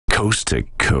coast to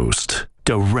coast,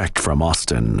 direct from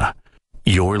Austin.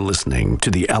 You're listening to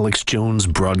the Alex Jones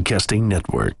Broadcasting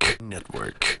Network.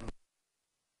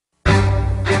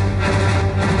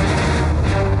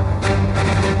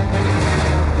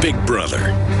 Big Brother,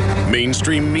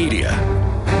 mainstream media,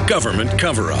 government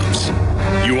cover-ups.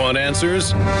 You want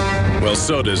answers? Well,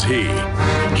 so does he.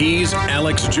 He's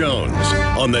Alex Jones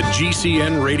on the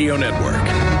GCN Radio Network.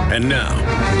 And now,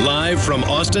 live from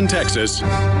Austin, Texas,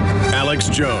 Alex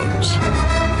Jones.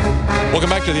 Welcome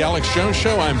back to the Alex Jones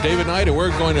Show. I'm David Knight, and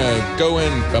we're going to go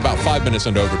in about 5 minutes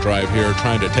into overdrive here,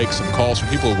 trying to take some calls from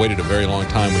people who waited a very long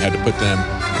time. We had to put them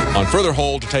on further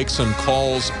hold to take some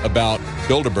calls about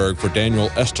Bilderberg for Daniel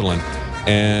Estulin.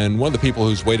 And one of the people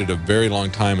who's waited a very long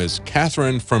time is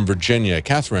Catherine from Virginia.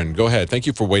 Catherine, go ahead. Thank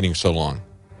you for waiting so long.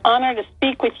 Honor to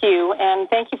speak with you, and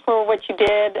thank you for what you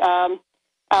did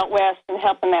out west and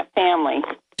helping that family.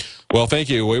 Well, thank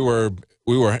you. We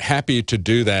were happy to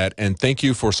do that, and thank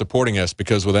you for supporting us,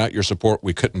 because without your support,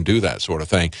 we couldn't do that sort of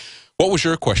thing. What was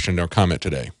your question or comment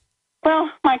today? Well,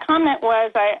 my comment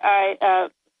was I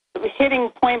hitting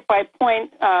point by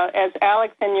point, as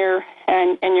Alex and your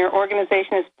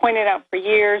organization has pointed out for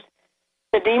years,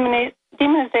 the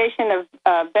demonization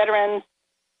of veterans,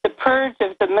 the purge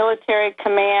of the military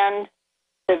command,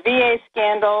 the VA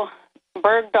scandal,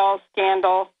 Bergdahl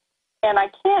scandal, and I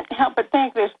can't help but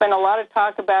think there's been a lot of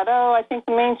talk about, I think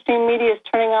the mainstream media is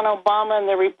turning on Obama and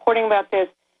they're reporting about this.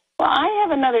 Well, I have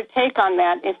another take on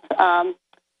that,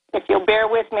 if you'll bear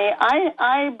with me.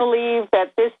 I believe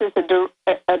that this is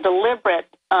a deliberate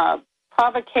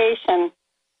provocation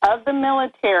of the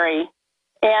military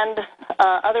and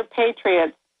other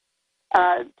patriots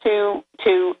to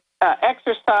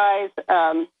exercise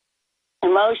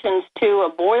emotions to a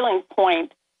boiling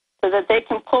point, so that they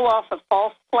can pull off a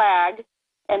false flag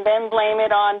and then blame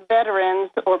it on veterans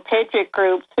or patriot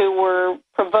groups who were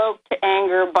provoked to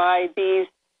anger by the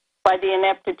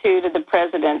ineptitude of the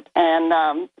president.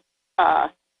 And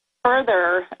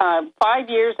further, 5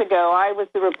 years ago, I was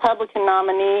the Republican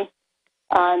nominee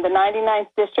in the 99th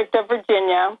District of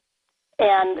Virginia,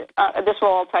 and this will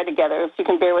all tie together. If you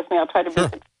can bear with me, I'll try to be...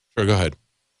 Sure, go ahead.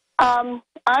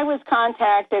 I was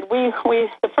contacted.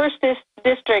 The first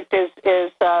district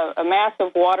is a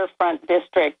massive waterfront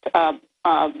district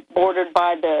bordered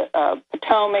by the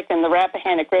Potomac and the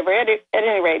Rappahannock River. At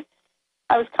any rate,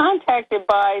 I was contacted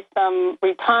by some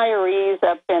retirees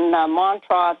up in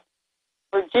Montrose,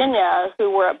 Virginia, who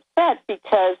were upset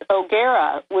because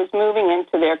O'Gara was moving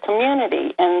into their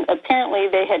community, and apparently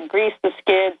they had greased the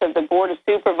skids of the Board of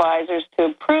Supervisors to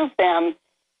approve them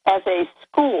as a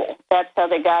school. That's how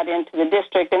they got into the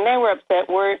district, and they were upset,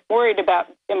 worried about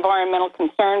environmental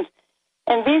concerns.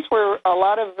 And a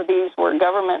lot of these were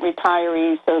government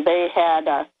retirees, so they had,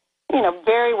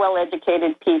 very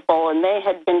well-educated people, and they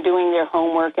had been doing their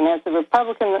homework. And as the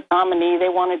Republican nominee, they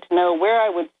wanted to know where I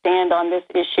would stand on this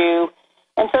issue.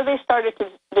 And so they started to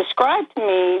describe to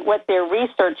me what their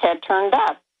research had turned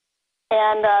up.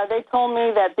 And they told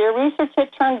me that their research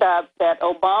had turned up that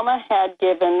Obama had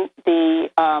given the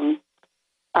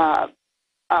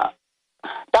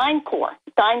DynCorp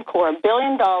 $1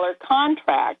 billion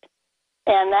contract,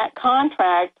 and that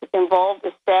contract involved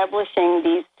establishing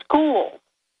these schools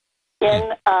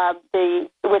in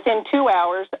within 2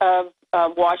 hours of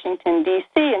Washington,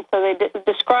 D.C. And so they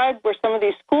described where some of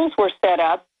these schools were set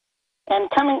up, and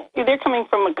they're coming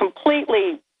from a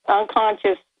completely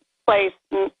unconscious place,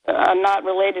 not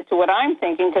related to what I'm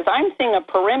thinking, because I'm seeing a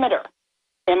perimeter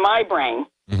in my brain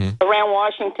around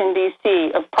Washington,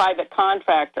 D.C. of private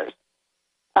contractors.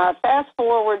 Fast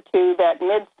forward to that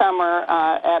midsummer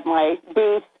at my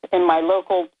booth in my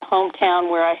local hometown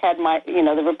where I had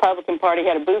the Republican Party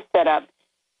had a booth set up.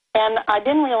 And I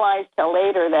didn't realize till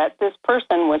later that this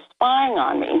person was spying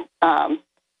on me.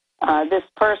 This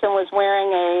person was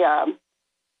wearing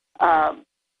a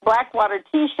Blackwater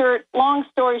T-shirt. Long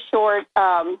story short,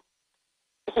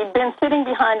 he'd been sitting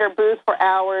behind our booth for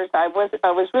hours. I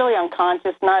was really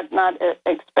unconscious, not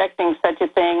expecting such a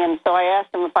thing, and so I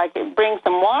asked him if I could bring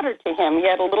some water to him. He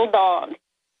had a little dog.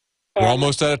 We're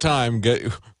almost out of time. We're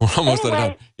almost out of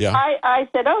time. Yeah. I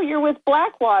said, "You're with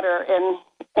Blackwater," and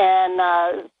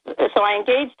so I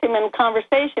engaged him in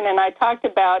conversation, and I talked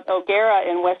about O'Gara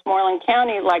in Westmoreland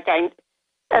County,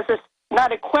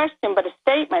 not a question, but a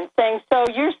statement saying, "So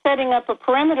you're setting up a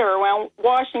perimeter around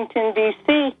Washington,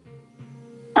 D.C.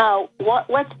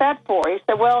 What's that for?" He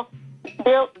said, "Well,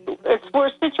 it's for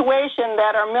a situation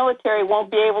that our military won't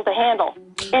be able to handle."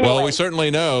 Anyway. Well, we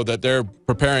certainly know that they're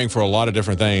preparing for a lot of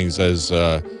different things. As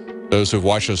those who've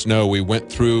watched us know, we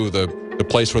went through the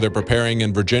place where they're preparing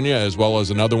in Virginia, as well as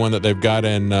another one that they've got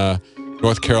in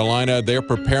North Carolina, they're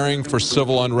preparing for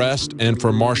civil unrest and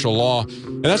for martial law.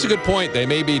 And that's a good point. They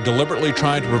may be deliberately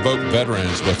trying to provoke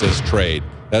veterans with this trade.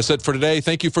 That's it for today.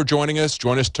 Thank you for joining us.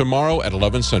 Join us tomorrow at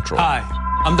 11 Central. Hi,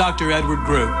 I'm Dr. Edward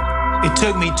Group. It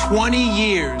took me 20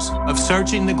 years of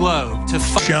searching the globe to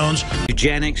find Jones,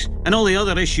 eugenics, and all the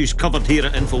other issues covered here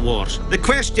at InfoWars. The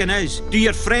question is, do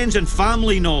your friends and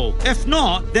family know? If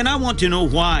not, then I want to know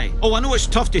why. Oh, I know it's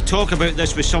tough to talk about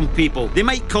this with some people. They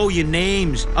might call you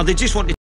names, or they just want to